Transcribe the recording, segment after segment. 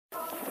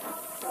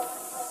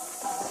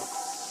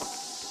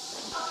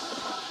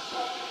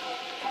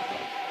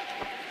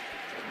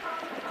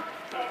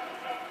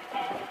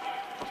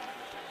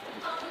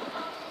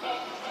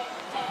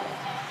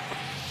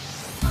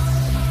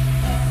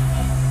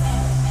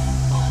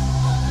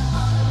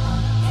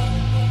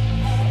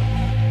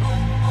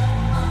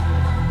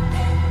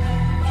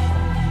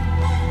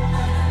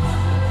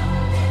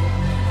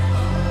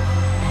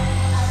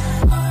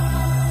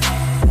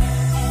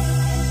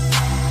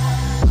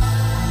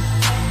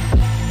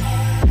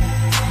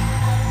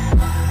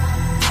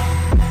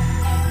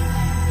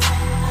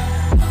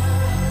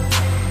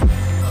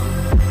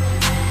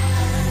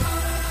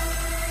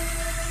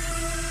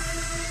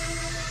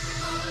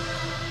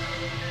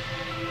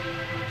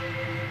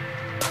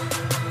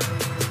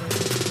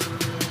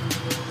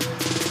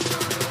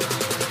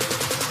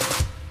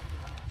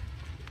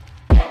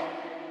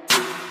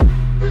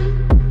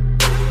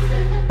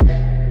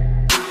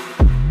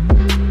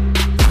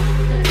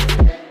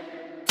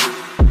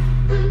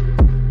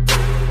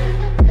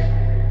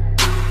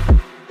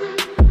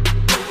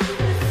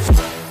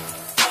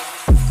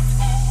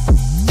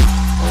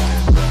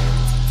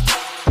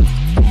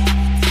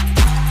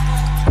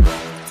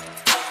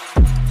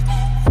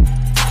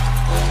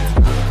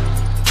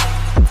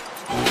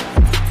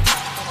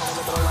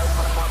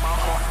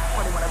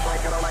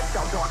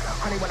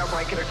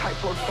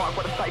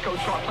go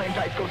start playing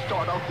dice, go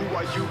start off. Who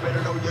are you?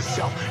 Better know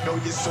yourself, know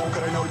your soul,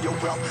 gotta know your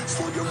wealth.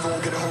 Slow your roll,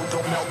 get a hold,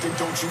 don't melt, and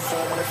don't you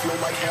fall when I feel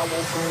like hell.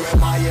 Well, who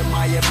am I? Am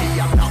I me?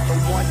 I'm not the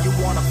one you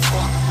wanna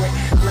fuck with.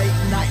 Late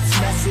nights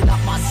messing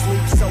up my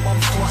sleep, so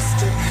I'm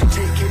flustered.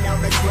 Taking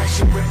out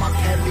aggression with my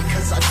pen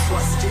because I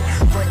trust it.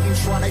 Writing,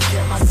 trying to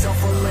get myself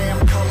a lamb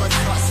color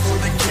cuss for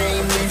the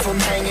game. Leave him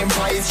hanging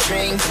by his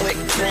chain. Click,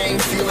 bang,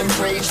 feeling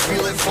rage,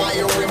 feeling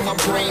fire in my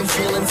brain,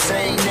 feel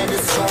insane. And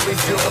it's only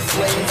feel the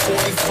flame.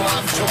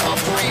 45 to my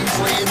brain,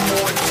 praying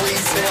Lord,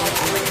 please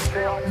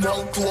help.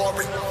 No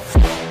glory.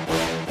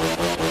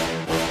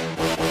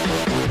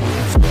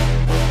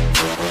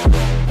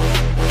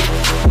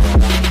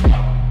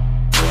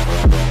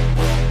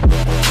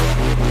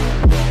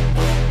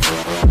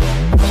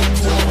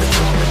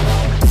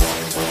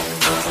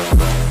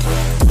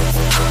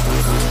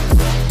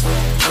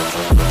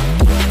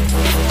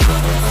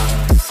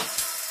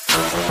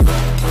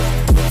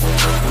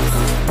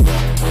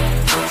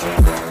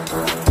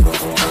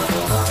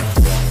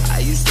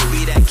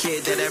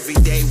 Every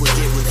day would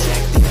get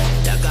rejected.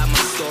 I got my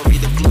story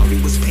to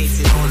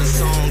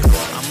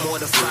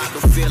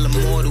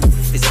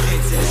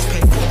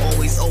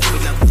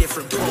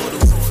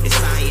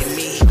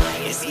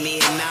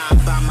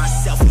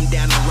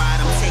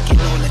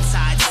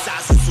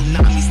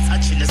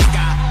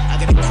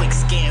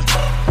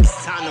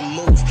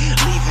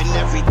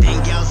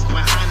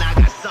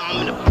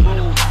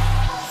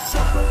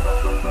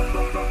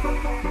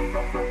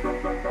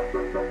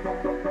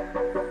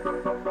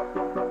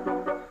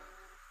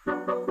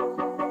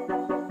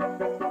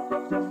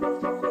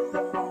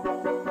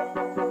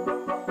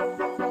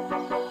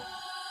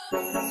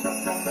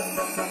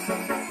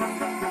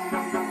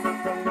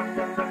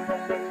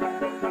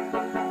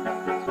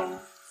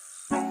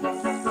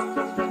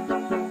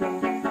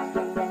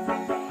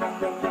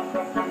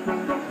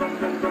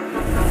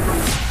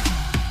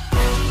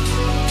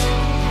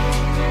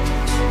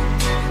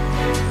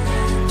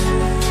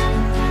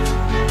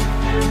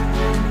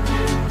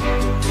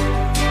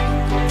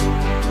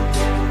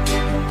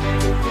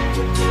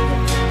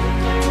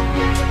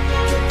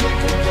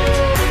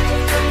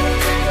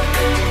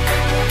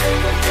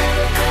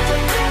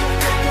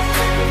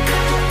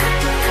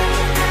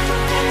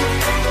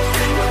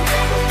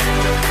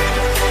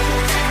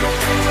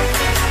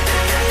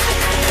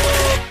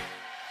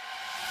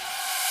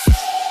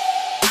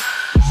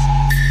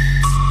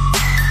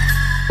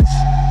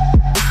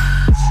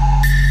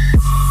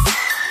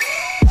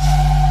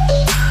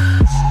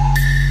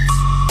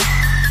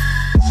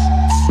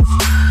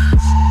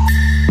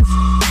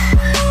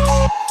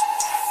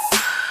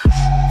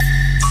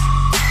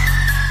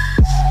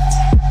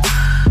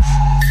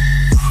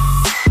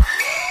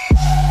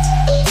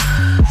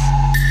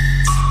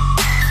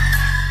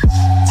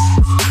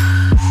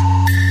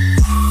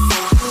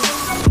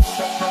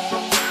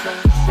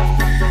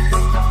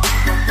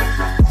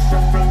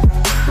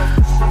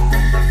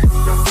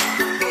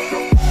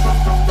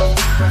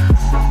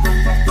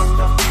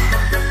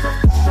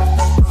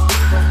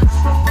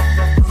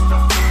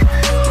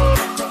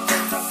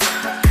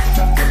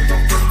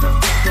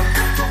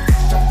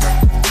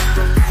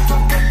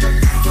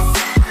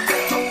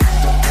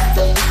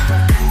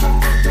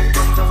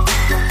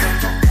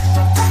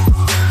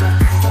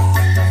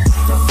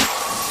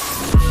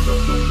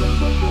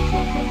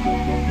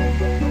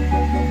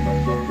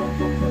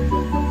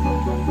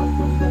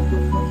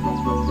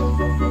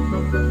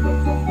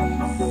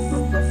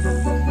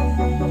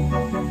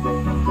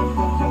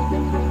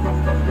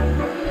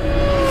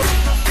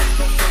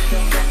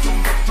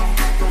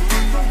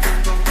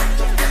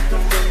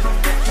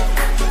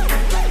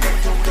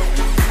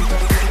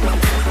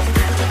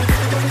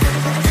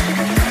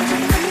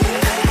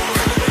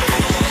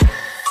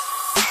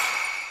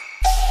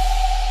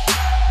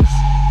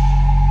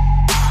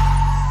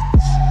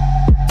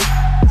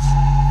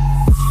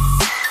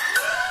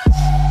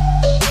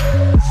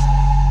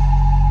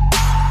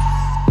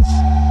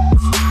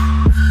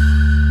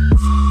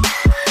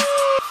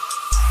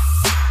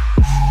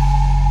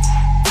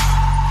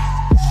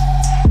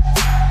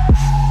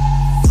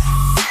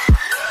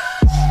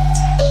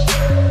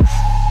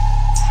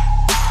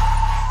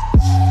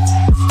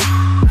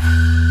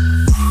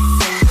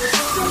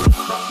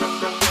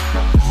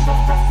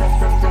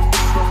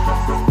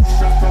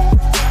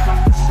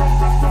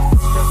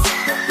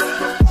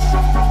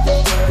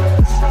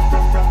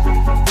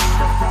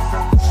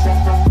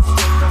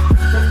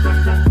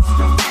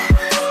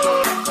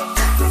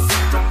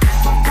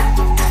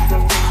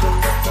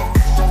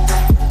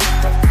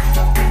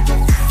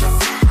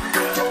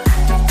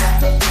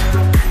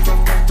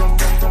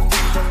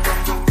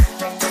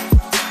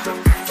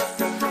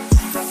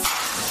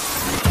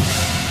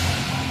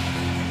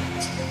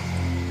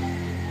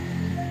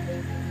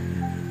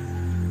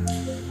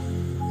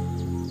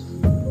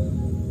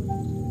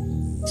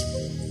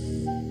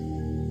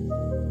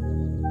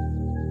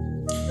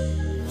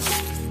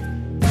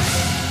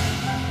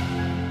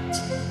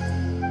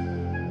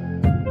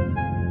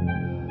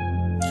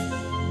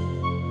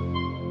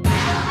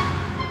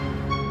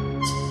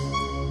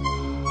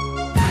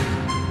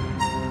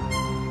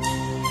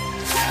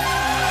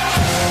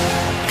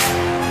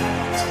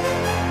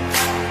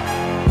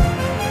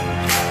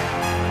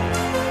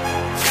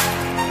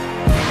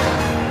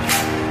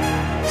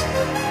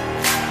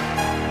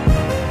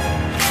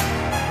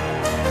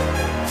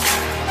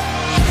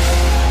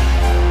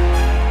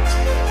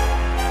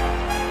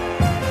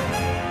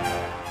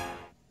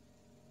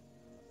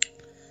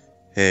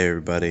Hey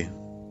everybody,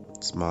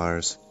 it's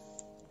Mars.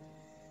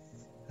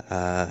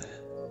 Well,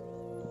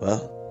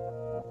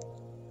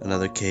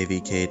 another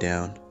KvK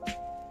down.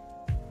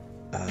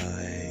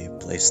 I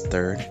placed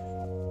third,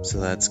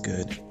 so that's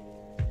good.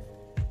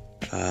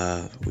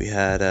 We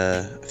had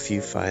a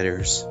few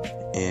fighters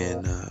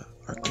in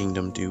our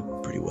kingdom do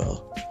pretty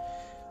well.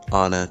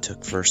 Anna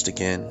took first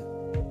again.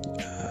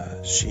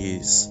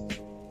 She's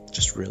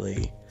just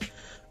really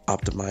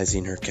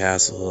optimizing her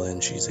castle,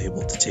 and she's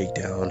able to take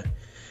down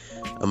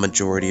a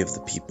majority of the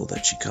people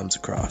that she comes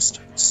across,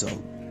 so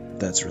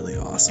that's really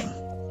awesome.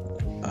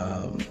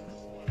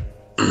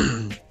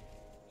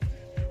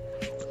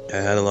 I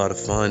had a lot of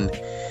fun.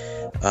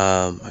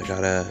 I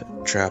got to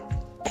trap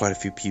quite a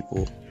few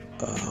people,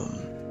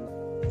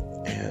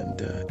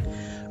 and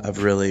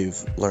I've really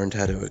learned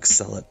how to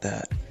excel at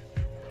that.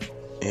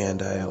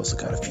 And I also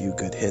got a few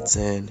good hits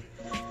in,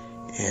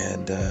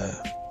 and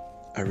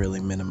I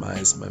really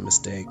minimized my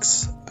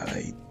mistakes.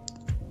 I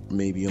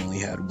maybe only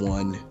had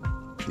one,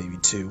 maybe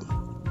two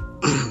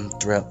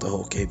throughout the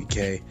whole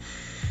KvK,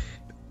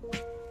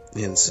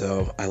 and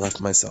so I left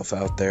myself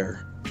out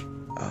there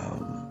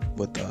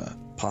with the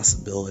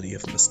possibility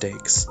of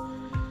mistakes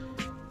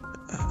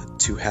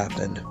to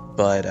happen,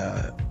 but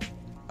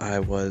I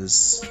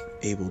was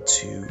able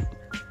to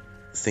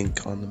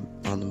think on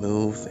the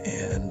move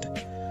and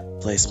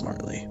play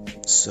smartly,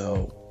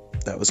 so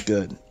that was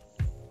good.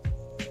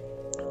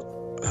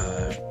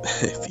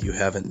 If you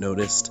haven't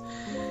noticed,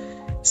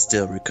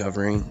 still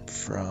recovering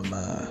from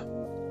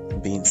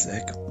being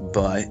sick,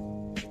 but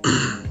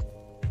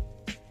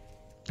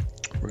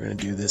we're gonna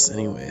do this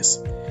anyways.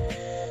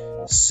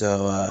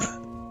 So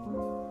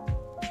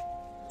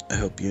I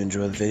hope you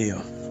enjoy the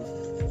video.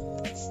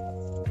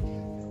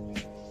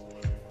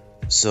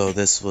 So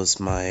this was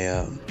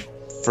my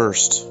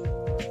first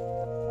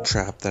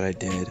trap that I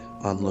did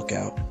on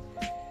Lookout,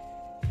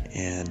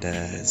 and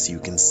as you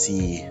can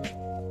see,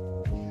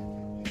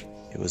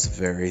 it was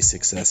very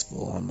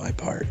successful on my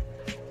part.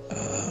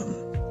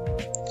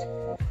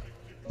 I'm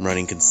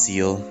running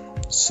conceal,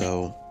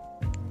 so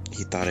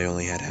he thought I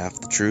only had half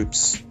the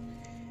troops,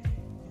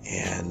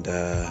 and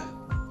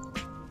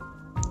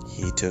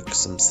he took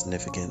some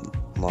significant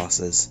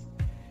losses.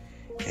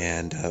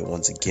 And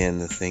once again,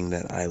 the thing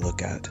that I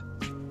look at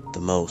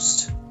the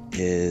most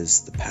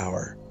is the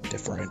power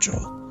differential.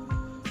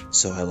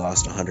 So I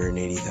lost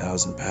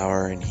 180,000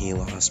 power, and he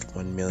lost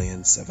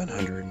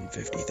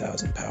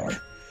 1,750,000 power.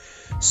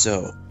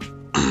 So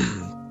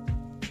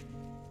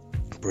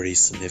pretty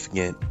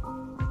significant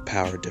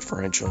power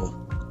differential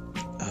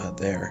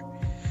there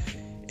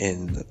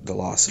in the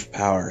loss of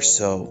power.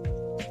 So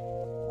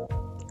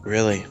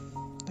really,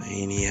 I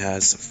mean, he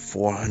has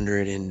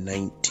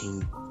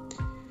 419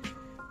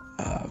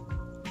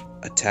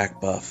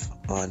 attack buff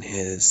on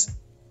his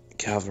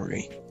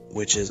cavalry,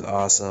 which is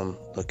awesome.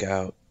 Look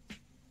out,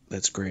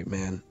 that's great,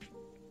 man.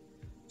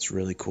 It's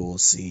really cool to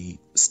see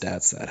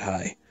stats that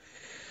high.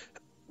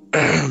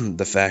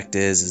 The fact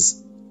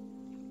is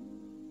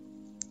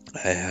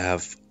I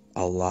have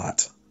a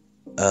lot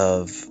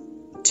of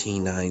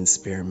T9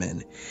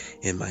 spearmen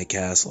in my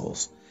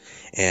castles,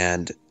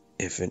 and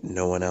if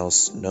no one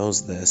else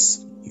knows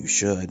this, you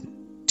should.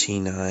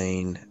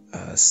 T9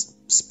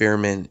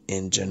 spearmen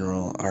in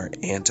general are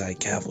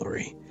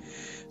anti-cavalry,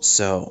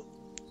 so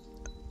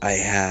I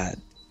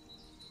had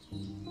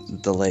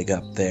the leg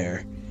up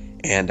there,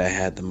 and I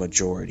had the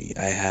majority.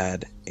 I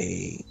had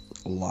a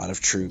lot of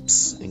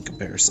troops in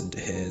comparison to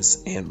his,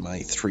 and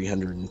my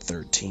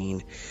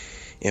 313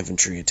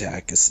 infantry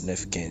attack is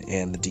significant,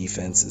 and the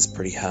defense is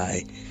pretty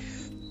high,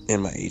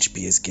 and my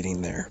HP is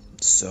getting there.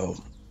 So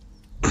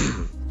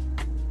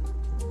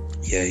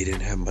yeah, he didn't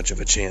have much of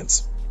a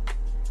chance.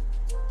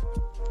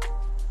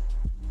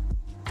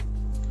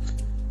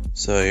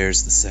 So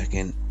here's the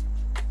second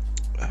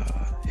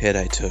hit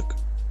I took,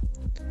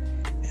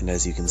 and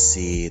as you can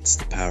see, it's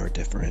the power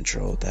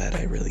differential that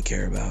I really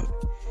care about.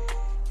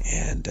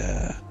 And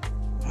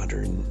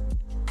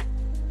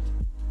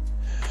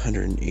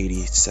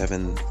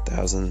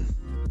 187,000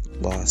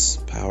 loss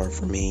power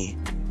for me,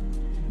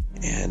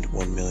 and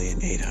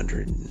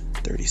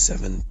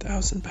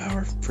 1,837,000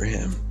 power for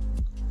him.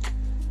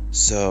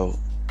 So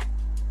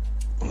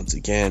once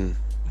again,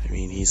 I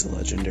mean, he's a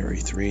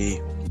legendary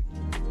 3,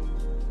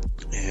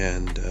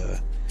 and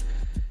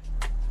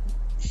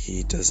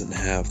he doesn't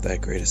have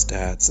that great of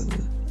stats,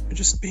 and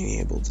just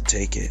being able to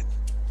take it,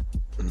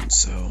 and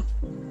so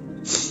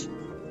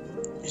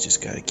you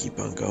just gotta keep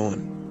on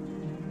going.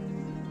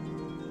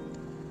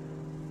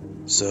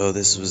 So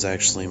this was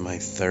actually my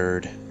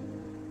third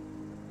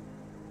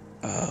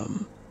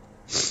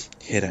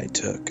hit I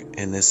took,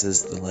 and this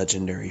is the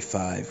legendary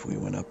 5 we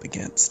went up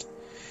against,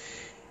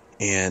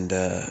 and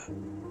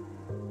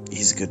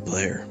he's a good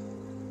player,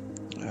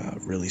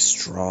 really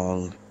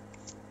strong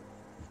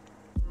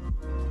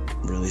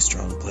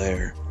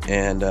player,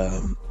 and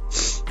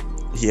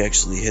he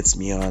actually hits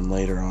me on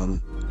later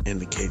on in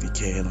the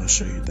KvK, and I'll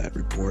show you that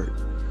report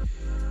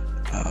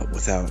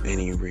without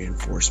any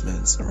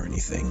reinforcements or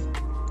anything,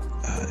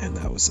 and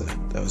that was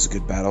a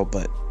good battle.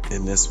 But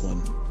in this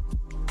one,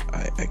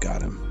 I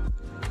got him.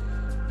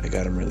 I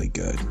got him really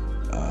good.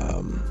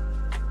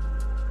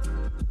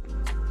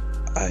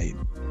 I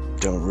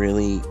don't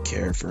really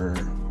care for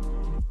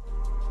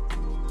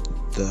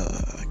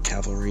the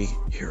cavalry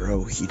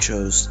hero he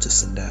chose to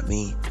send at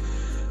me,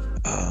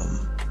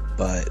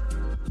 but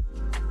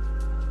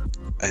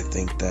I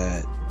think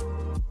that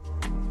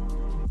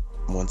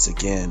once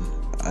again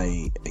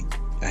I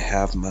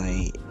have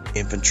my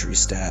infantry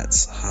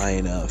stats high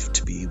enough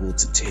to be able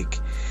to take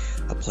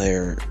a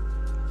player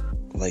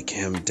like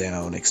him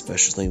down,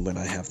 especially when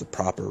I have the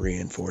proper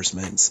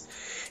reinforcements,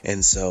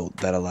 and so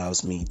that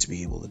allows me to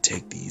be able to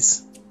take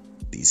these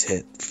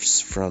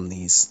hits from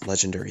these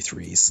legendary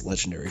 3s,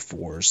 legendary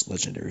 4s,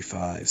 legendary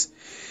 5s,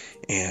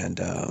 and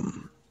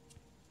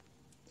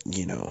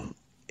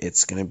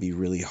it's gonna be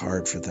really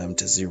hard for them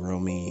to zero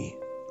me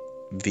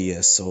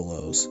via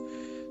solos.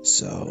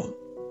 So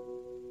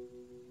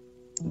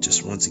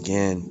just once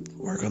again,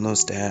 work on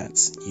those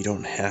stats. You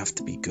don't have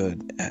to be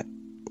good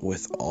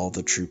with all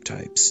the troop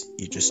types.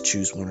 You just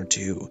choose one or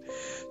two.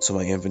 So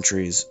my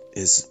infantry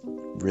is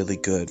really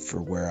good for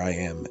where I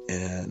am,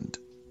 and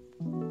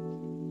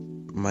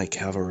my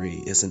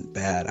cavalry isn't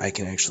bad. I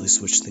can actually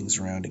switch things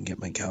around and get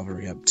my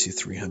cavalry up to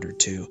 300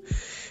 too,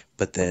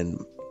 but then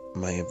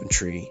my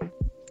infantry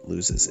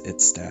loses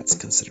its stats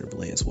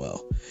considerably as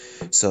well.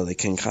 So they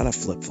can kind of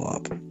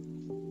flip-flop,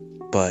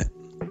 but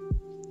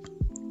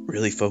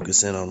really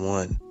focus in on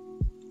one.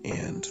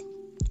 And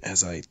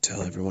as I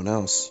tell everyone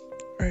else,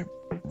 I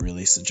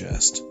really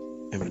suggest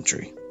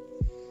infantry.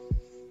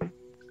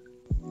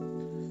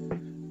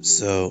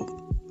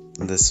 So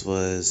this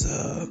was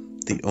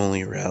the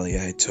only rally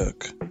I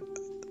took,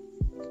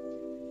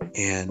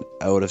 and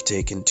I would have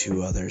taken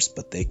 2 others,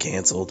 but they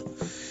canceled.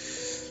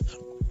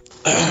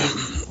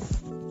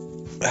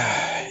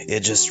 It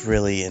just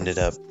really ended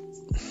up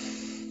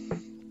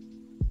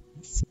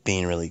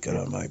being really good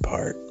on my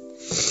part.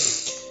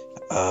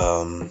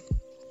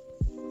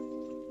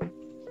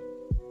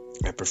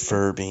 I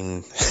prefer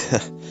being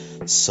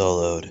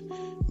soloed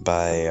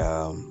by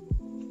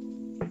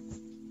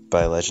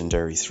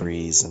legendary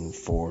 3s and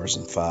 4s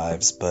and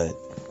 5s, but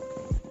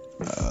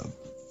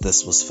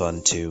this was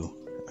fun too.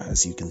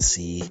 As you can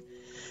see,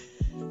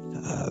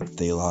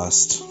 they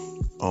lost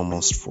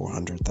almost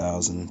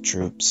 400,000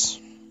 troops,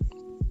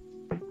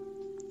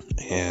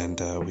 and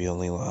we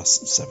only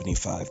lost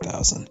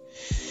 75,000.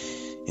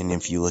 And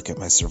if you look at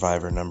my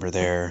survivor number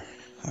there,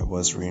 I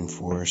was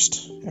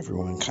reinforced.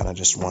 Everyone kind of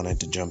just wanted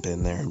to jump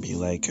in there and be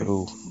like,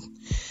 oh,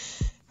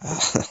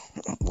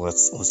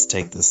 let's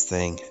take this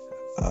thing.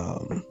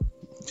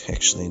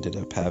 Actually ended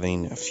up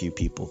having a few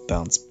people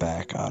bounce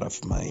back out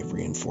of my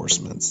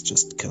reinforcements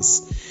just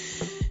because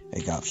I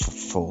got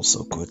full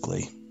so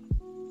quickly.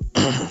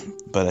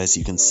 But as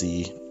you can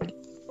see,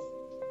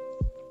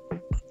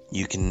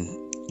 you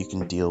can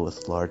deal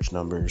with large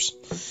numbers.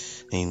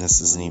 I mean, this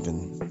isn't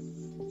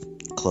even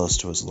close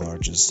to as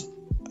large as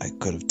I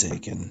could have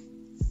taken.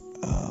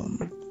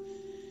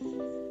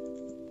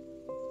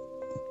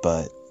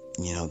 But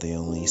they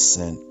only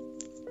sent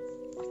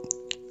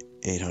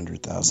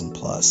 800,000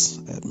 plus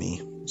at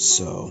me,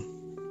 so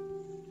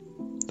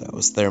that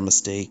was their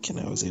mistake, and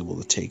I was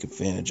able to take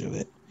advantage of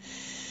it.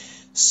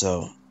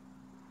 So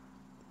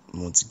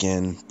once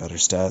again, better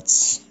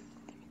stats,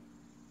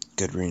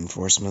 good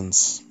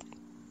reinforcements.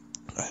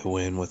 I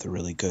win with a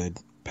really good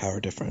power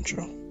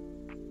differential.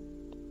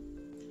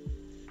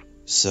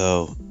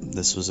 So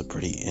this was a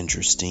pretty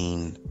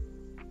interesting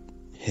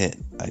hit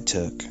I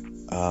took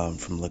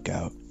from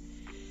Lookout.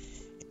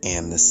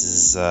 And this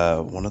is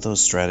one of those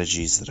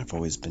strategies that I've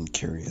always been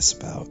curious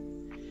about.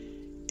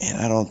 And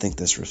I don't think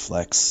this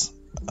reflects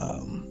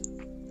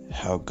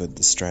how good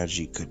the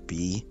strategy could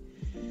be.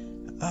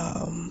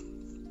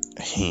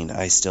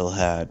 I still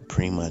had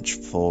pretty much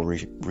full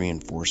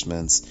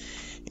reinforcements,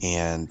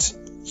 and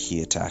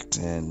he attacked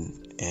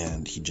in,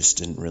 and he just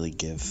didn't really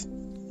give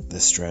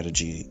this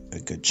strategy a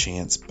good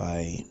chance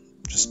by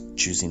just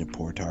choosing a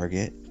poor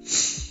target.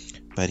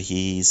 But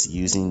he's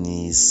using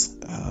these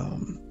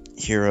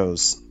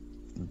heroes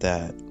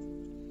that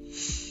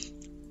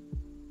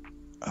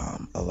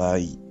allow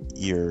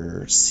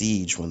your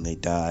siege, when they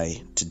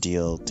die, to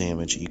deal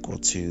damage equal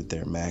to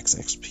their max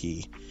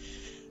XP,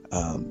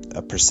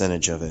 a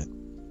percentage of it.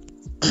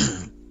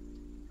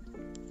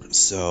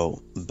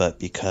 So, but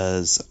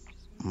because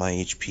my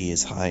HP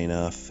is high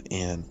enough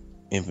and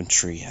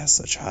infantry has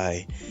such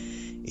high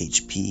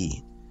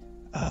HP,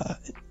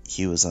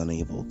 he was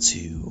unable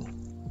to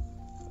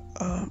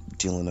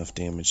deal enough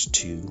damage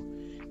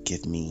to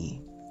give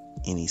me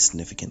any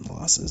significant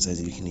losses.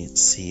 As you can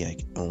see, I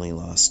only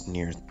lost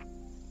near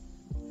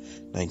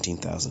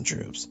 19,000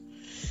 troops.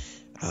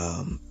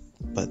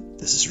 But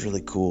this is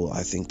really cool.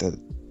 I think that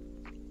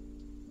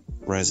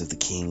Rise of the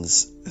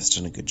Kings has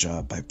done a good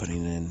job by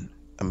putting in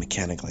a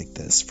mechanic like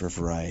this for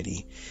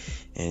variety.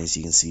 And as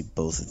you can see,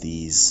 both of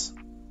these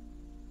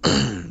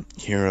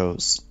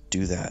heroes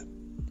do that.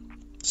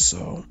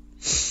 So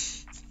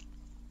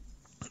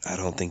I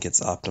don't think it's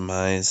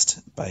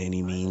optimized by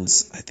any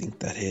means. I think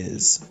that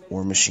his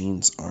war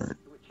machines aren't.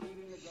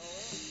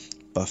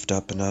 buffed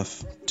up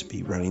enough to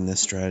be running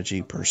this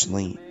strategy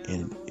personally,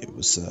 and it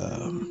was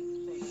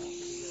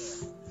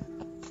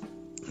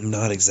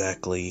not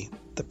exactly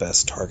the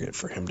best target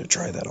for him to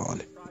try that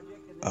on.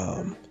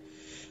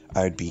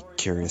 I'd be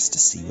curious to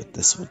see what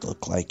this would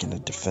look like in a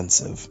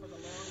defensive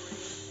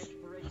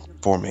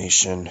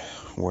formation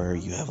where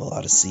you have a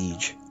lot of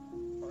siege,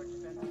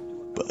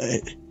 but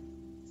it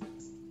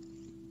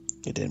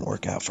didn't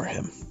work out for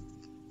him.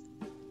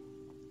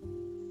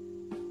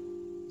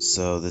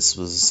 So this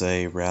was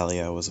a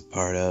rally I was a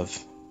part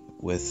of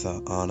with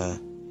Anna,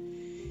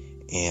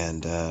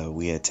 and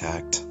we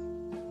attacked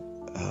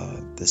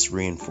this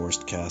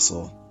reinforced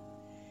castle,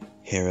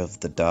 Hair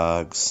of the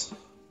Dogs.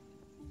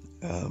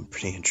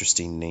 Pretty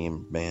interesting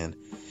name, man.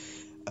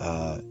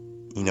 I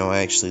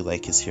actually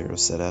like his hero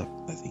setup.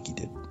 I think he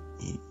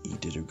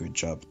did a good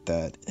job with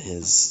that.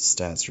 His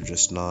stats are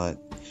just not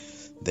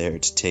there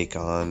to take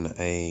on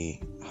a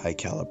high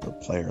caliber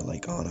player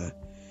like Anna.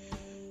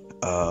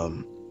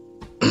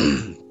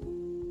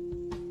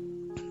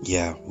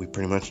 Yeah, we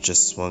pretty much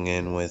just swung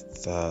in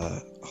with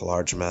a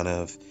large amount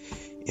of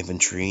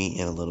infantry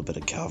and a little bit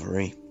of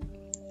cavalry,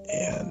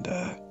 and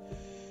I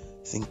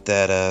think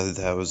that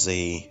that was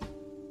a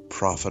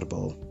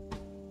profitable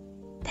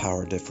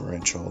power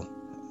differential.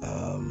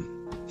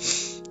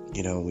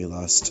 We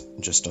lost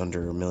just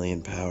under 1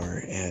 million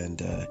power,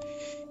 and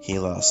he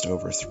lost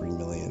over 3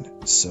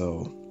 million,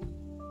 so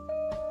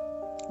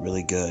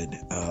really good.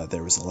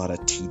 There was a lot of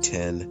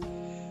T10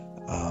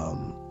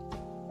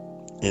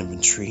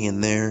 infantry in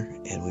there,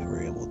 and we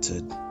were able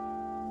to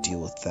deal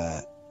with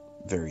that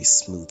very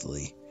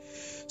smoothly.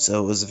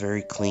 So it was a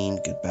very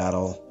clean, good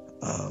battle.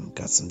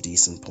 Got some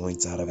decent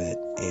points out of it,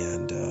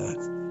 and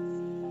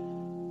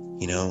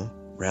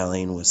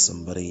rallying with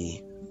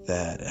somebody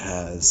that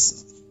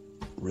has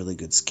really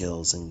good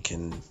skills and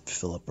can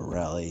fill up a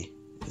rally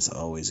is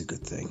always a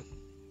good thing.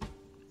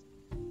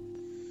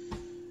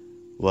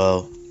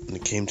 Well,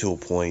 it came to a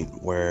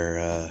point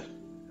where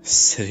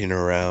sitting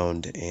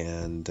around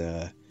and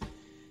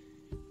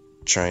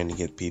trying to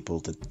get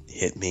people to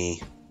hit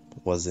me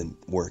wasn't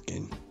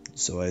working,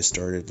 so I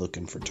started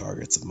looking for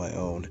targets of my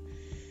own,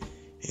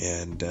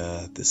 and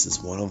this is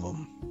one of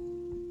them.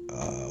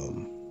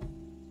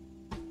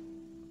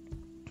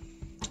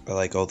 I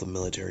like all the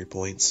military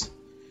points.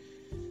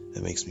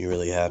 That makes me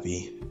really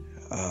happy.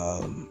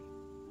 I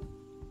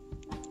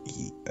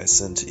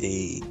sent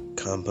a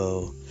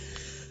combo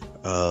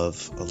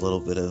of a little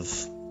bit of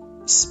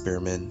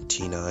Spearman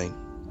T9,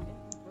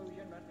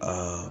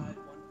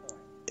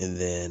 and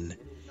then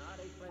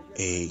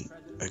a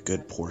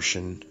good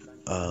portion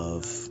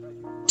of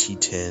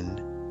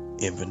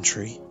T10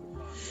 infantry,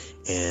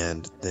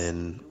 and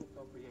then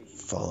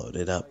followed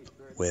it up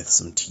with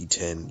some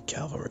T10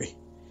 cavalry.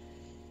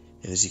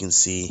 And as you can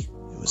see,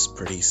 it was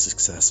pretty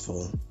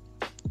successful.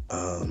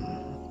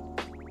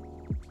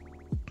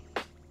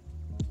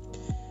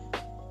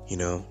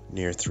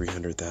 Near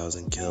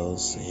 300,000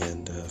 kills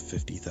and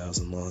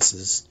 50,000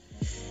 losses.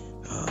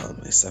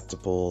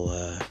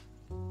 Acceptable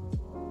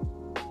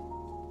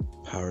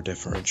power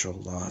differential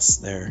loss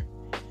there,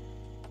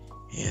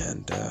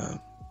 and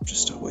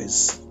just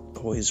always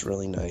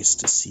really nice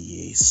to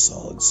see a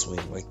solid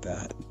swing like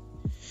that.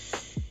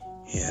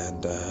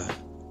 And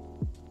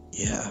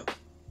yeah,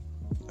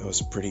 I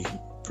was pretty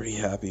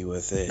happy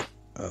with it.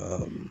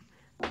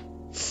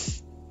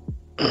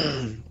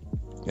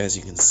 As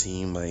you can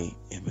see, my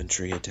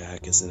infantry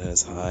attack isn't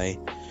as high,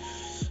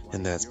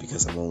 and that's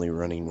because I'm only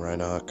running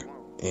Rhinoc,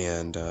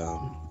 and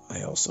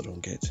I also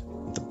don't get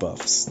the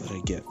buffs that I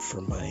get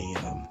from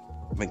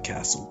my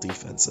castle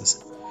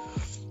defenses.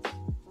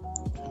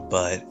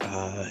 But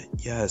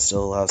yeah, it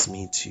still allows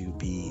me to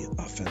be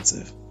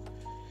offensive.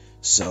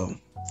 So,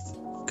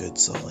 good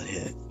solid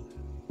hit.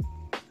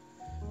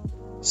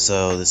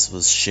 So this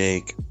was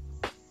Shake.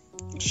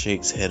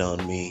 Shake's hit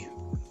on me.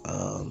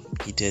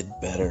 He did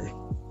better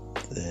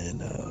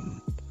than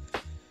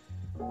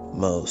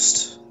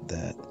most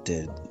that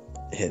did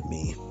hit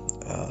me.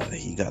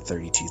 He got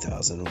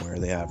 32,000, where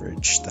the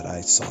average that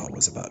I saw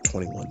was about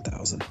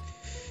 21,000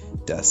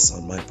 deaths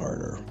on my part,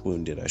 or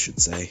wounded, I should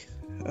say.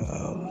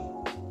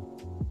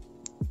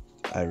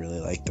 I really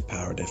like the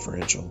power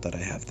differential that I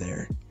have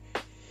there.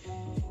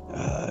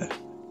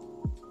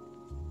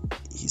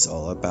 He's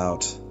all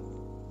about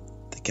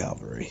the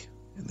cavalry,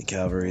 and the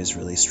cavalry is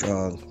really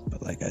strong,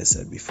 but like I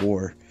said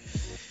before,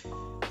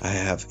 I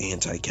have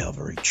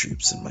anti-cavalry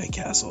troops in my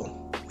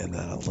castle, and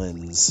that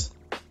lends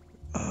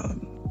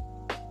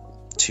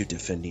to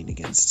defending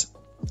against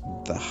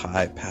the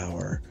high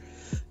power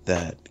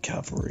that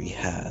cavalry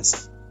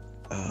has.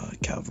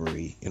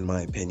 Cavalry, in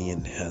my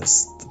opinion,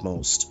 has the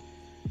most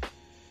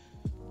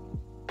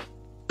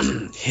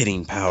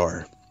hitting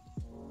power.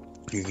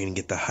 You're going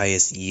to get the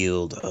highest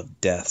yield of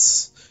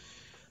deaths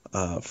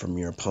from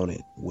your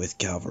opponent with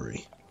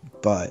cavalry,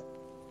 but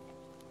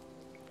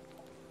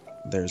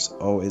there's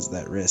always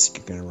that risk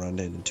you're going to run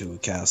into a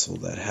castle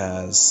that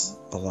has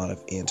a lot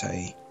of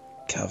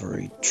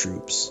anti-cavalry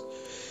troops,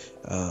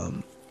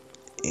 and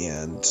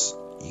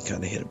you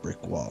kind of hit a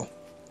brick wall.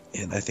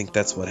 And I think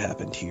that's what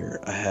happened here.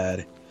 I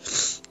had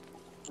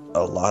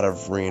a lot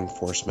of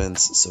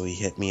reinforcements, so he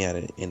hit me at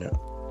it in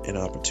an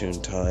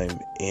opportune time,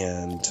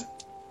 and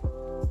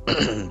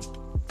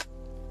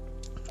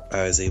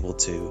I was able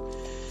to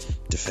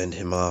defend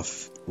him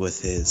off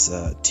with his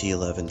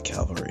T11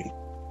 cavalry.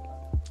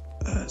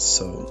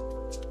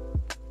 So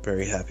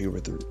very happy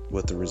with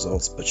the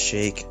results. But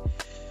Shake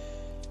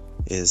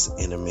is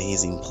an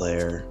amazing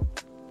player.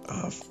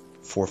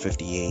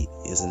 458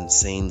 is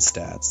insane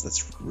stats.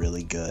 That's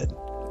really good.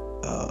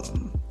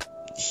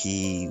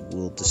 He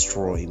will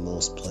destroy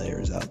most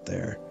players out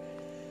there,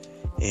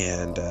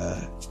 and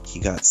he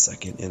got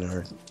second in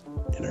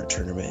our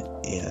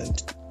tournament,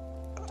 and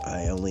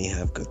I only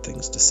have good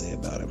things to say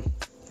about him.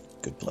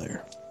 Good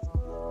player.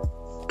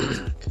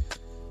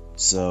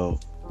 So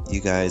you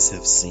guys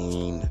have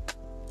seen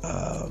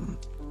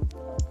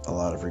a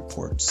lot of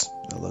reports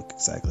that look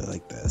exactly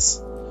like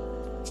this.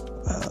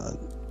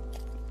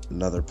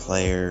 Another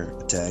player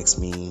attacks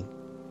me,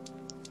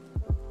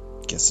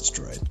 gets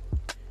destroyed.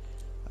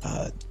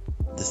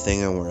 The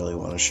thing I really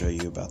want to show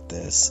you about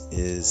this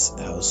is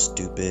how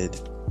stupid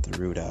the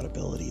root out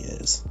ability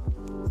is.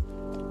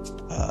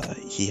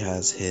 He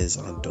has his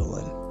on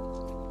Dolan,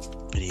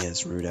 and he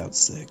has root out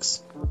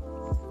 6.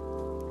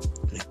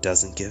 It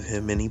doesn't give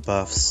him any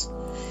buffs.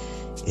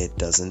 It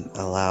doesn't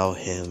allow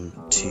him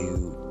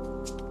to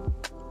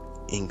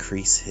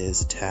increase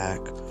his attack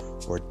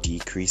or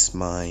decrease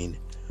mine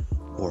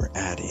or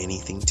add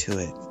anything to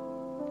it.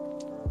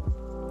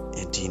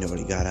 And do you know what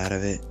he got out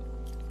of it?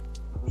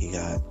 He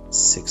got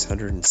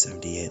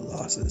 678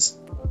 losses.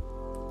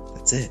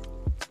 That's it.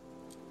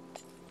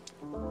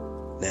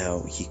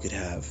 Now, he could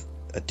have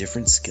a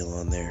different skill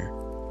on there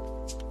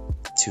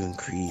to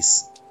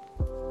increase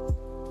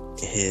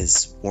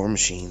his war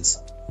machines,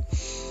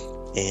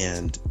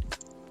 and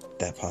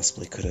that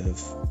possibly could have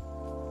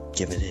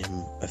given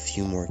him a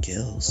few more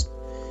kills.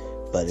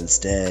 But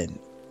instead,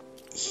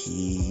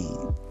 he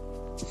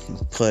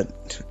put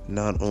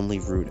not only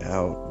root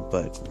out,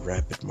 but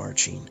rapid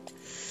marching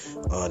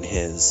on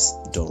his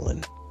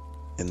Dolan.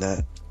 And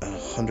that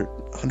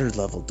 100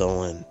 level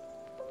Dolan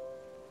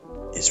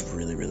is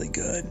really, really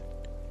good.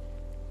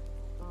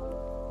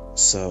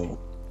 So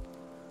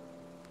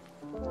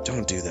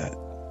don't do that.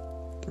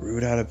 The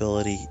root out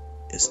ability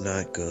is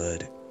not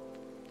good.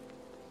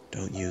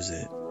 Don't use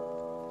it.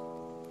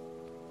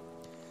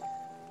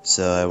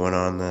 So I went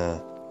on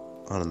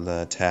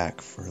the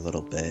attack for a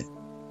little bit.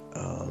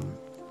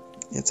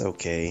 It's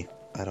okay.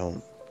 I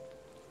don't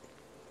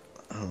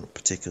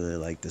particularly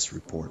like this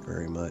report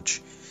very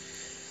much.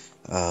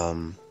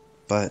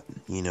 But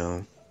you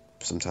know,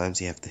 sometimes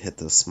you have to hit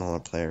those smaller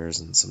players,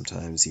 and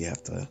sometimes you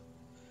have to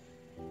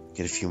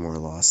get a few more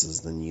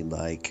losses than you'd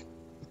like.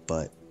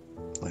 But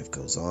life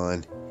goes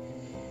on.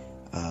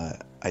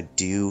 I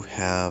do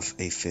have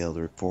a failed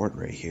report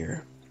right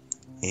here,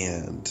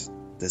 and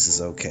this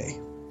is okay.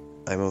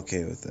 I'm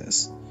okay with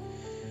this.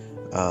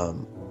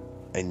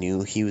 I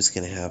knew he was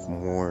going to have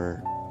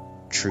more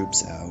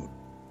troops out,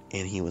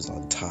 and he was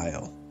on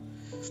tile.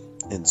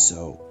 And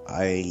so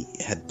I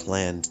had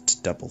planned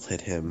to double hit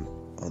him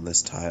on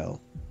this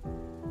tile,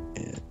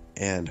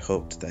 and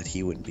hoped that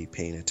he wouldn't be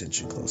paying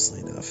attention closely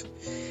enough.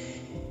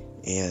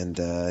 And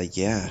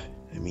yeah,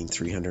 I mean,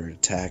 300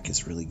 attack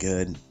is really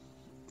good.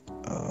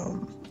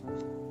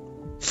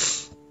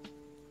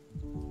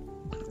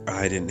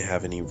 I didn't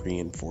have any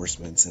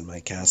reinforcements in my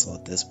castle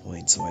at this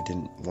point, so I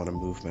didn't want to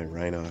move my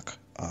Rhinoc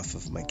off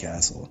of my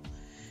castle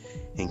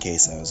in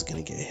case I was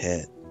going to get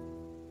hit.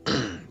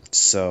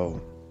 So,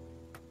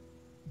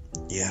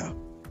 yeah.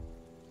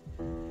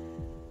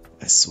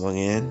 I swung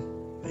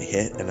in, I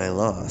hit, and I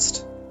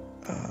lost.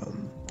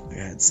 I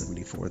had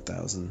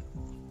 75,000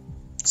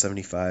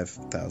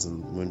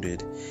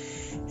 wounded,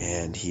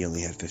 and he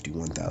only had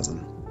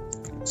 51,000.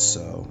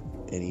 So,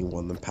 and he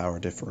won the power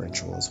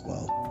differential as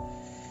well.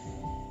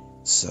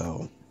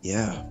 So,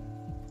 yeah.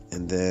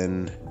 And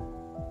then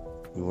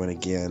we went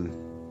again,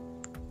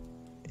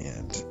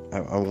 and I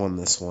won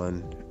this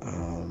one.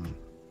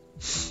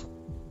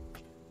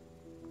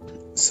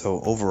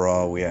 So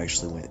overall, we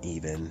actually went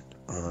even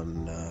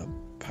on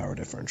power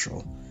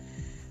differential.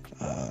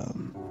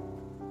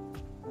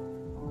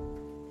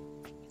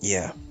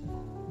 Yeah,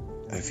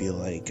 I feel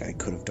like I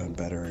could have done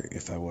better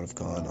if I would have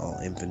gone all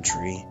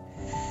infantry,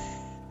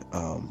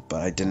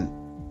 but I didn't,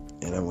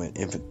 and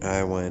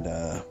I went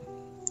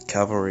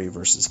cavalry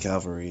versus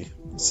cavalry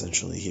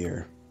essentially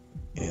here,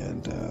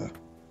 and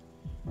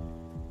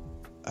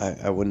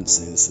I wouldn't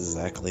say this is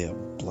exactly a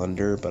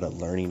blunder, but a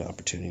learning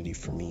opportunity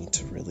for me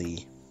to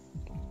really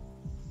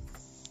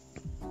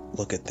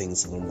look at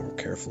things a little more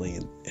carefully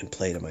and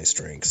play to my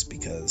strengths,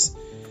 because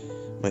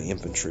my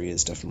infantry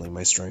is definitely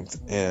my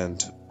strength,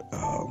 and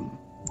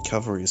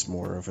cavalry is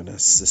more of an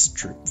assist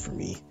troop for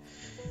me,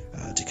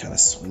 to kind of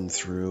swing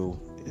through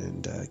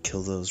and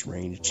kill those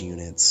ranged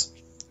units.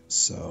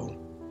 So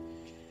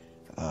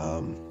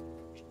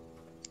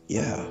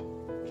yeah,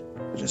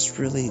 just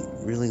really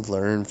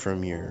learn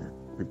from your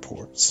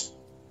reports.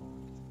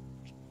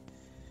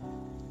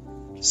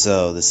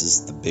 So this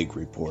is the big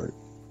report.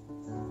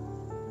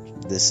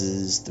 this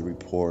is the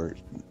report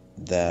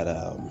that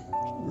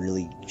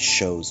really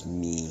shows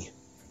me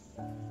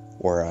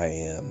where I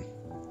am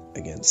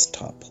against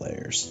top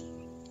players.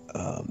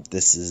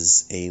 This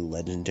is a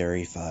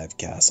Legendary 5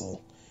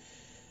 castle.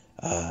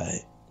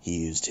 He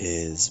used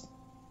his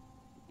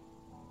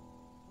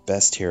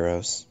best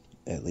heroes,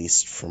 at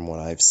least from what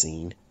I've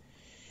seen,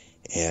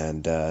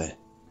 and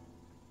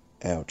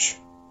ouch,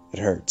 it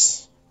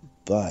hurts,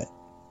 but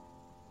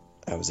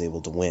I was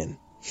able to win.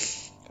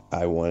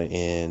 I won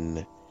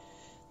in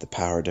the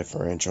power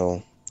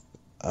differential.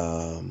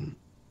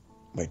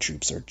 My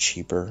troops are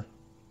cheaper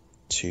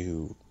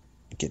to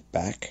get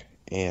back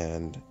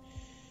and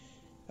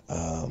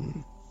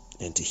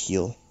to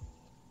heal.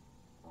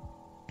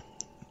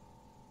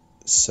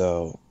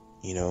 So,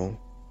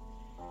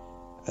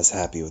 I was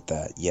happy with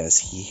that. Yes,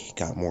 he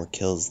got more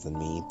kills than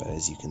me, but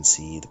as you can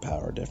see, the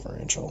power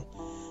differential,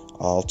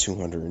 all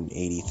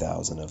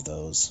 280,000 of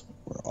those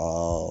were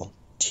all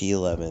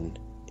T11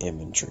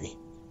 infantry.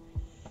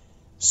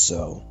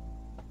 So,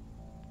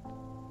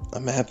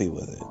 I'm happy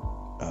with it.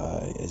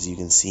 As you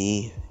can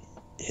see,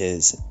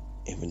 his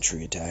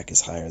infantry attack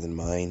is higher than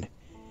mine,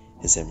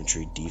 his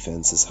infantry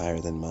defense is higher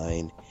than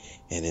mine,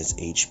 and his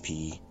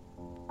HP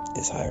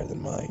is higher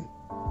than mine.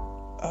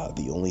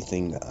 The only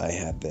thing that I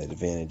had the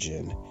advantage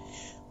in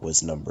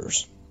was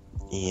numbers.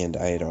 And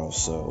I had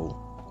also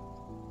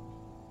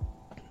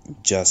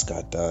just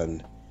got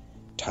done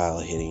tile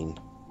hitting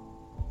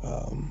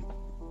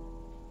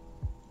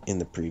in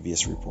the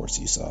previous reports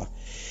you saw.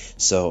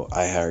 So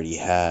I already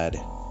had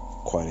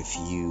quite a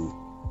few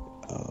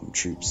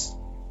troops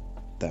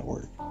that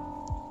were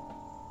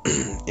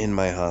in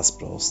my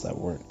hospitals that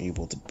weren't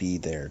able to be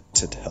there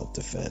to help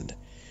defend.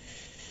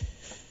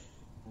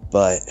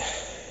 But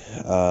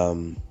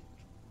I'm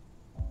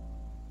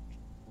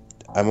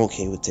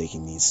okay with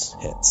taking these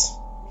hits.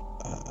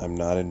 I'm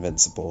not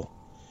invincible.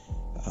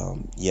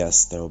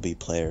 Yes, there will be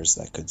players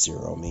that could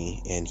zero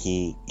me, and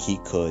he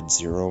could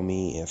zero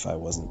me if I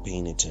wasn't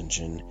paying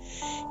attention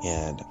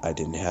and I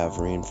didn't have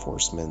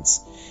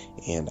reinforcements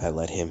and I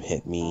let him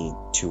hit me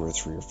 2 or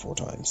 3 or 4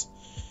 times.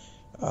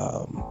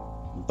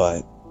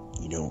 But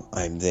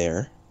I'm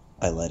there.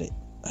 I let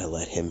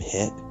him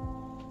hit.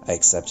 I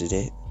accepted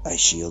it. I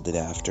shielded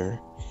after,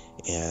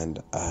 and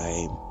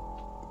I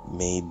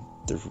made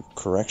the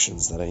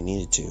corrections that I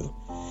needed to.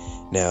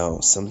 Now,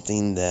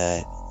 something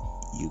that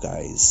you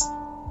guys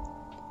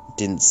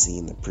didn't see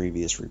in the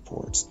previous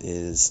reports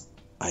is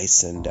I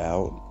send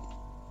out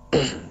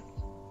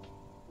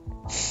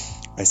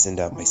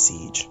my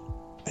siege.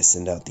 I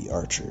send out the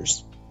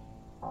archers.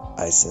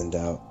 I send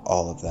out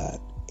all of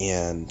that,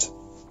 and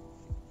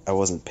I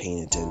wasn't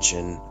paying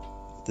attention.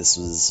 This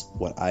was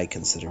what I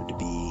considered to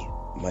be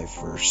my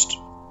first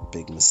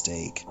big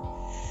mistake,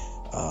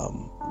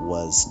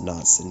 was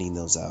not sending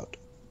those out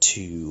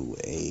to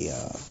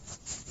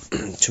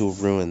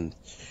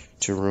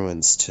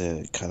ruins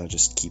to kind of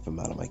just keep them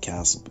out of my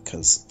castle,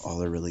 because all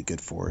they're really good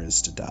for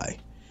is to die,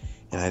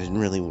 and I didn't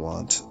really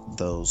want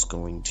those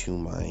going to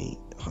my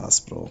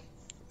hospital.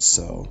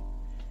 So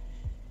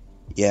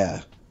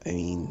yeah, I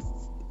mean,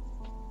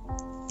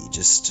 you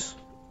just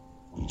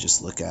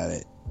look at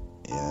it,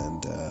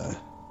 and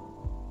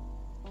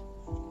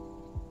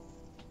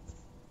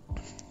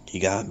he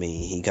got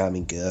me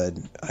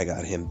good. I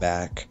got him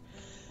back.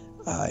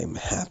 I'm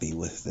happy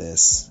with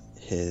this.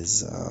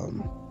 His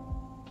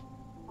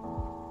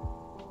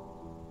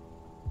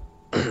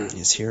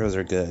heroes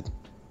are good.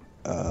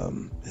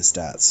 His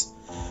stats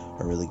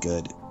are really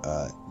good.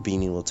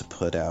 Being able to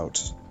put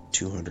out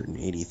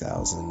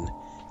 280,000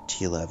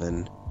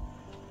 T11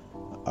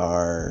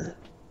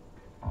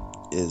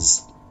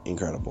 is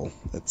incredible.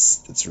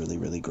 That's really,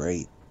 really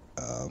great.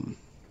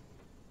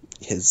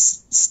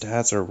 His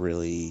stats are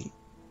really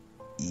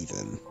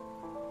even,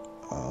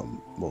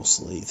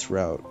 mostly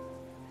throughout.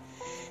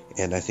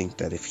 And I think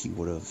that if he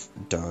would have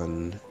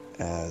done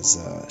as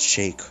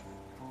Shake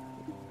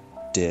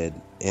did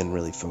and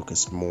really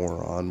focused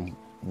more on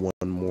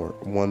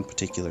one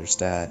particular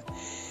stat,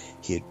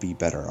 he'd be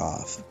better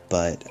off.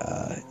 But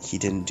he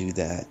didn't do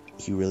that.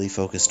 He really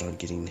focused on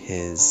getting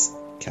his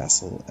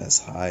castle as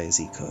high as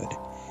he could,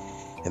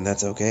 and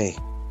that's okay.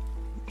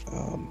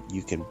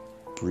 You can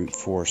brute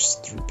force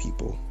through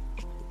people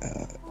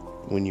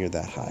when you're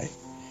that high.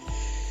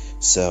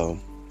 So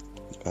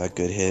a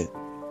good hit.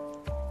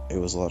 It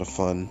was a lot of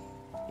fun.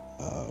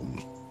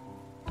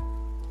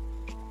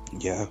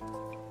 Yeah,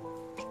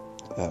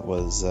 that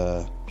was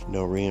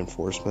no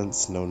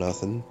reinforcements, no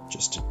nothing,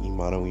 just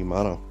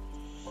Imano.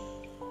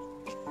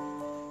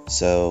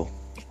 So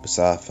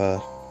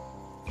Musafa,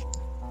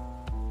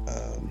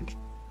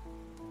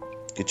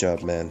 good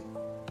job, man.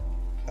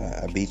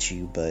 I beat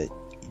you, but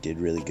you did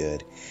really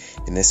good,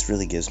 and this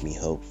really gives me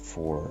hope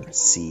for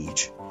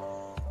Siege.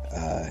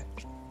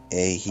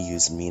 He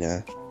used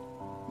Mina.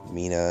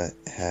 Mina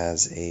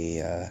has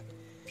a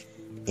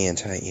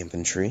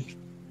anti-infantry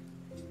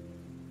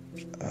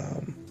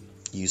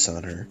use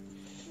on her,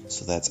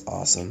 so that's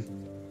awesome.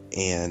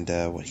 And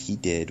what he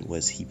did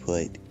was he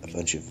put a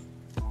bunch of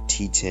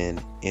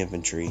T10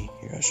 infantry.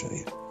 Here, I'll show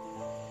you.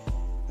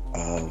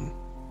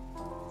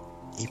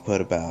 he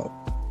put about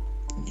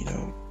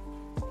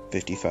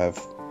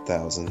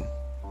 55,000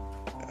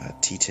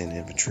 T10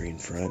 infantry in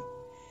front,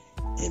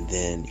 and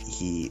then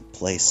he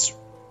placed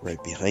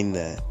right behind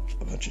that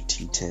a bunch of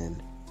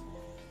T10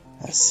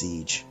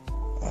 siege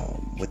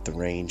with the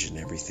range and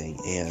everything,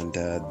 and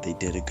they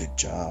did a good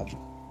job.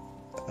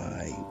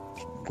 I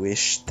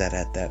wish that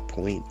at that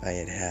point I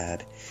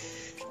had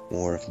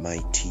more of my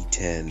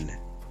T10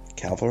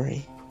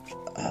 cavalry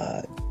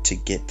to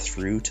get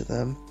through to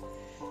them,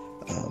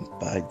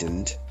 but I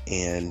didn't,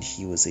 and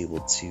he was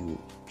able to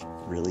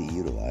really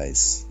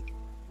utilize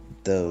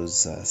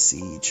those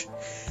siege.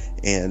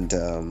 And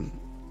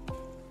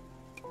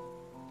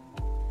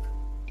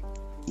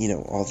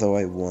although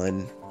I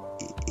won,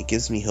 it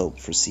gives me hope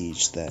for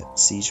siege, that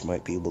siege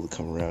might be able to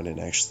come around and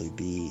actually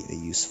be a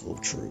useful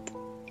troop.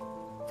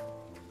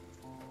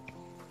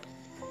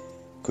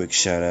 Quick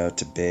shout out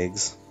to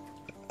Biggs.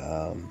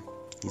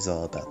 He's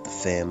all about the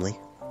family.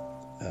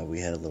 We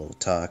had a little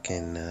talk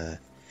in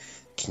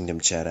Kingdom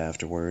chat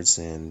afterwards,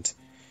 and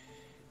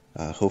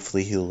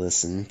hopefully he'll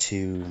listen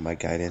to my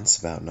guidance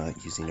about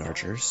not using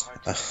archers.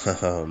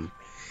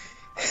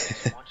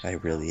 I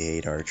really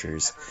hate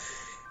archers,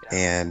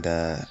 and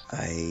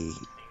I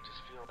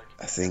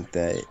think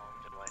that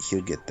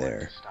he'll get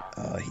there.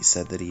 He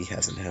said that he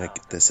hasn't had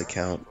this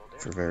account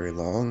for very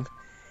long,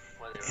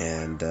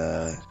 and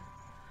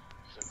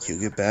he'll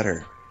get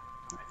better.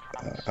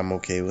 I'm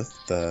okay with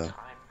the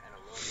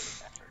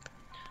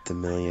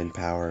million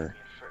power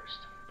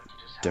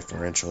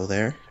differential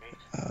there.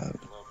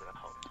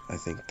 I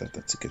think that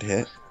that's a good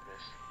hit,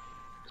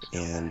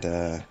 and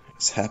I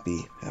was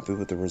happy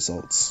with the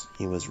results.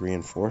 He was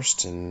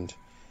reinforced, and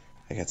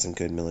I got some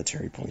good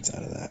military points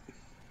out of that.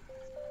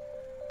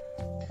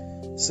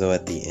 So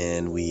at the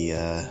end, we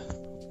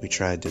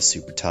tried to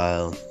super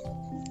tile,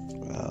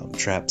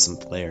 trap some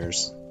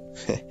players,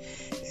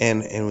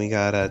 and we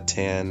got a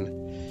Tan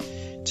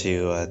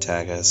to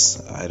attack us.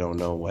 I don't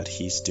know what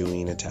he's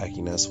doing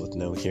attacking us with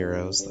no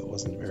heroes. That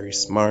wasn't very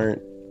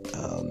smart.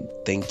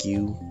 Thank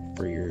you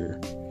for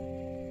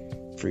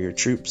your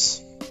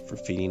troops for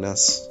feeding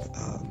us.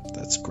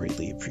 That's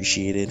greatly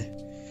appreciated.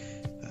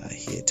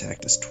 He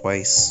attacked us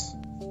twice,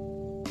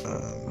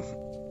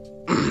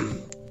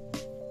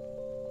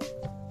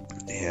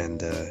 and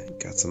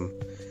got some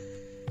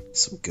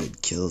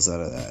good kills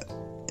out of that.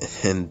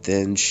 And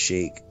then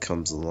Shake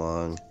comes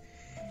along,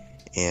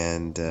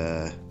 and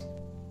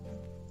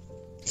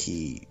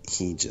he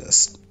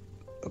just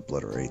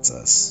obliterates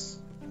us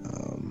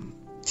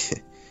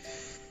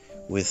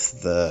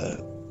with the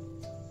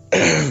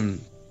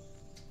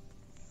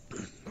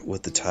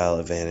with the tile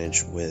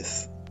advantage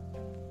with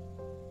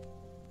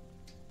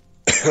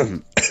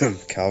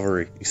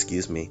cavalry,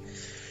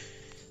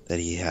 that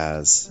he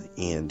has,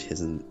 and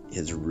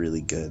his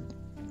really good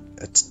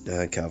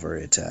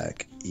cavalry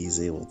attack. He's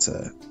able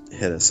to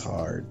hit us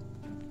hard,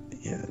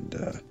 and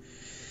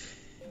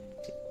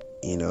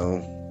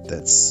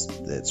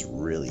that's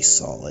really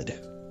solid.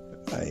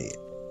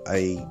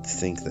 I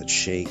think that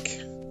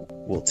Shake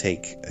will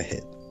take a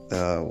hit.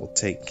 Will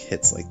take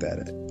hits like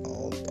that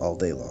all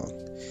day long.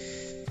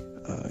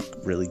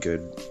 Really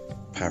good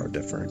power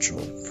differential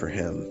for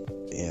him.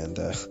 And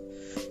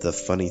the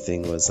funny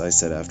thing was, I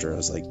said after, I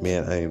was like,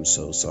 man, I am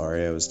so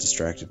sorry. I was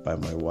distracted by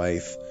my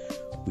wife.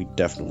 We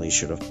definitely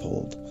should have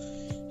pulled.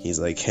 He's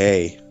like,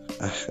 hey,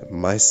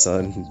 my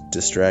son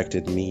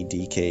distracted me,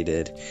 DK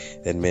did.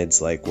 And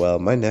Mid's like, well,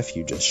 my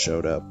nephew just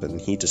showed up and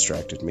he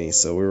distracted me.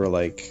 So we were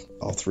like,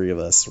 all three of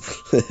us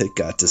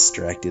got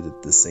distracted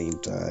at the same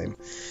time.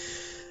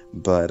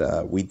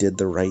 But we did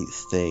the right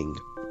thing.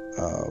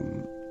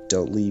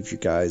 Don't leave your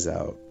guys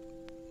out.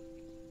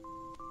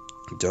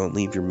 Don't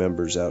leave your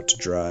members out to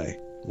dry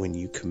when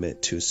you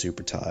commit to a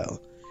super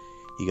tile.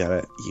 You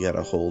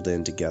gotta hold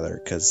in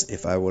together, because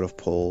if I would have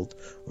pulled,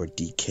 or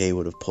DK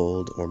would have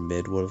pulled, or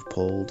Mid would have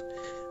pulled,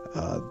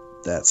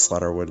 that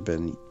slaughter would have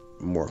been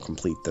more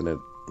complete than it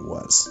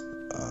was.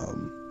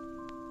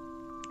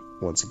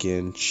 Once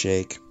again,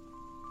 Shake,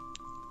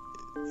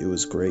 it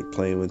was great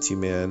playing with you,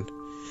 man.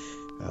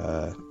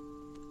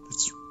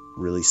 It's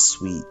really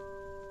sweet,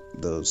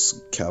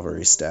 those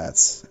cavalry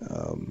stats.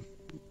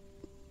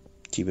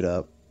 Keep it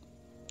up.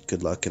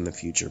 Good luck in the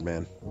future,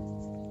 man.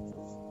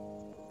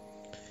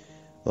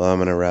 Well, I'm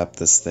gonna wrap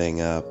this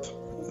thing up.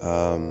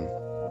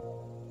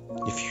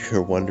 If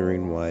you're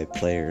wondering why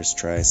players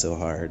try so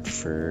hard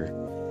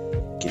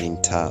for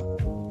getting top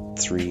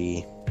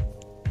 3,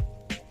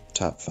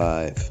 top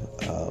 5,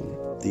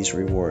 these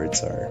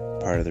rewards are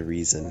part of the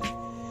reason.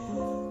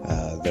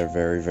 They're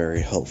very,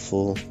 very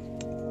helpful,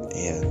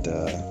 and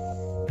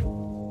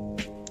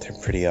they're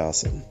pretty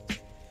awesome.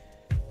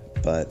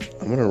 But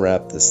I'm gonna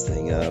wrap this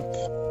thing up.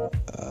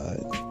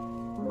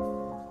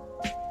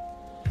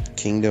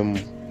 Kingdom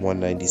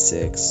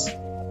 196.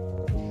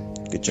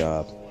 Good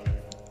job.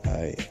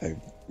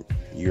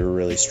 You're a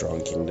really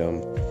strong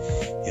kingdom.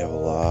 You have a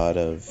lot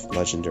of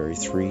legendary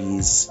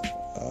 3s,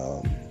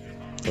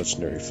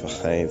 legendary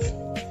 5,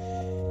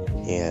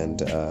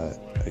 and a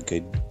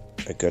good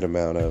a good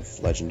amount of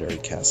legendary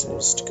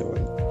castles to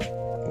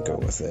go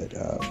with it.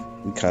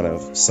 We kind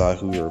of saw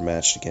who we were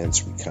matched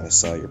against. We kind of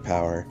saw your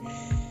power,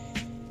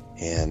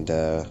 and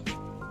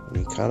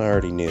we kind of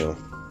already knew.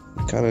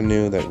 We kind of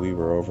knew that we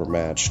were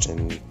overmatched,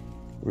 and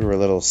we were a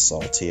little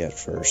salty at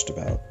first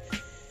about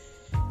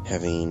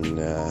having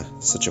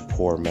such a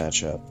poor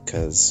matchup,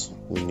 because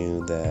we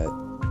knew that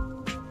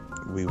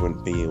we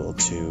wouldn't be able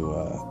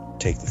to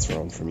take the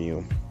throne from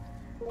you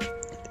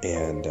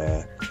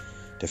and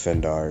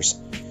defend ours.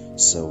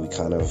 So we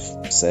kind of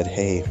said,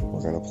 hey,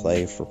 we're going to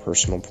play for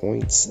personal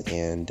points,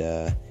 and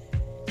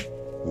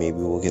maybe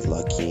we'll get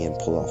lucky and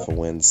pull off a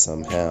win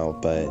somehow.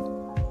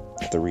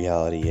 But the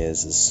reality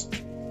is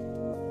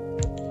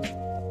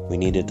we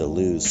needed to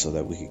lose so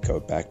that we could go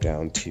back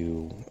down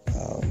to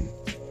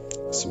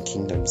some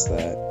kingdoms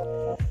that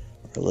are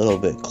a little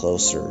bit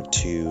closer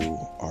to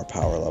our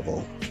power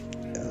level.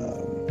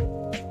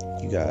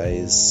 You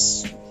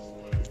guys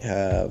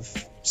have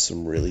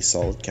some really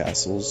solid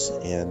castles,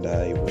 and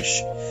I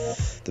wish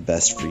the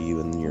best for you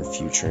in your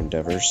future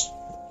endeavors.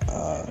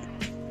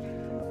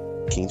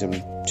 Kingdom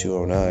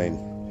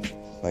 209,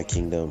 my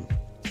kingdom,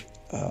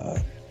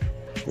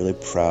 really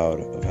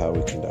proud of how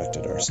we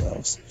conducted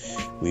ourselves.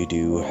 We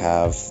do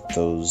have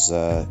those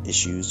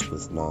issues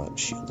with not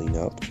shielding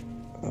up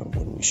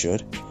when we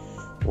should,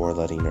 or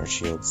letting our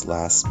shields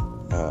last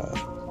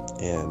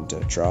and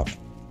drop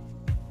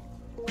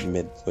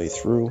midway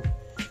through.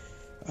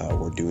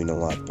 We're doing a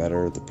lot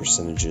better. The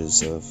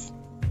percentages of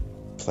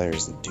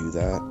players that do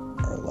that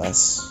are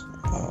less,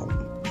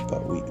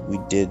 but we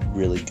did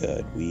really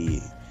good.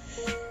 We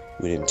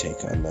didn't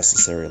take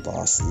unnecessary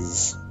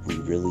losses. We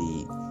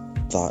really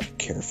thought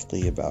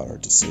carefully about our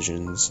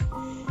decisions,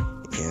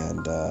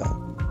 and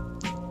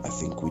I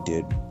think we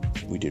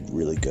did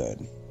really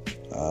good.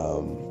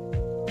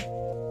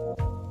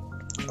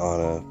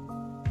 Anna,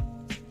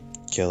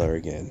 killer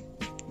again.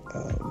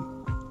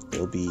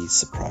 It'll be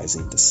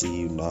surprising to see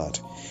you not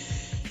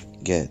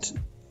get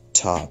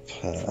top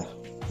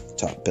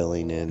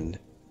billing in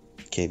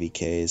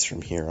KvKs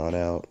from here on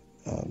out,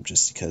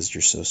 just because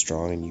you're so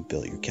strong and you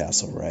built your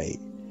castle right.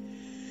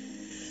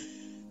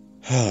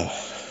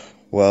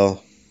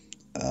 Well,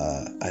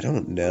 I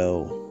don't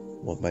know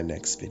what my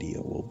next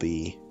video will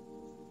be.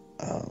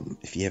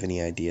 If you have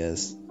any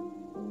ideas,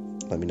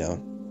 let me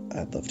know.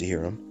 I'd love to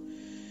hear them.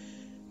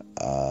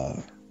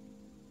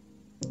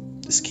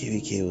 This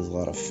KvK was a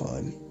lot of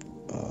fun.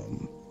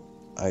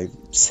 I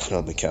sat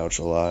on the couch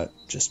a lot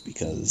just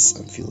because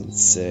I'm feeling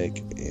sick,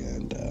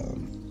 and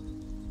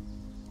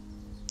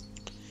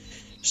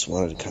just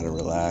wanted to kind of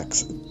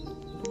relax.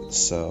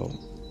 So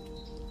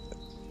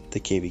the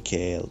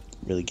KvK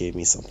really gave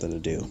me something to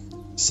do,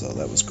 so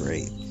that was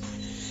great.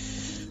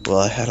 Well,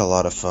 I had a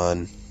lot of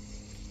fun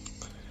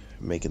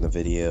making the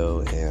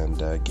video and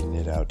getting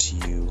it out to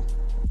you.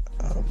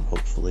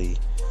 Hopefully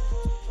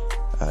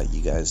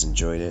you guys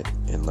enjoyed it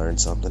and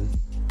learned something.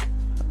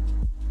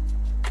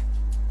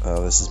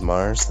 This is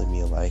Mars. Leave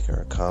me a like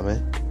or a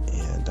comment,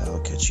 and I'll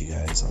catch you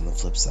guys on the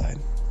flip side.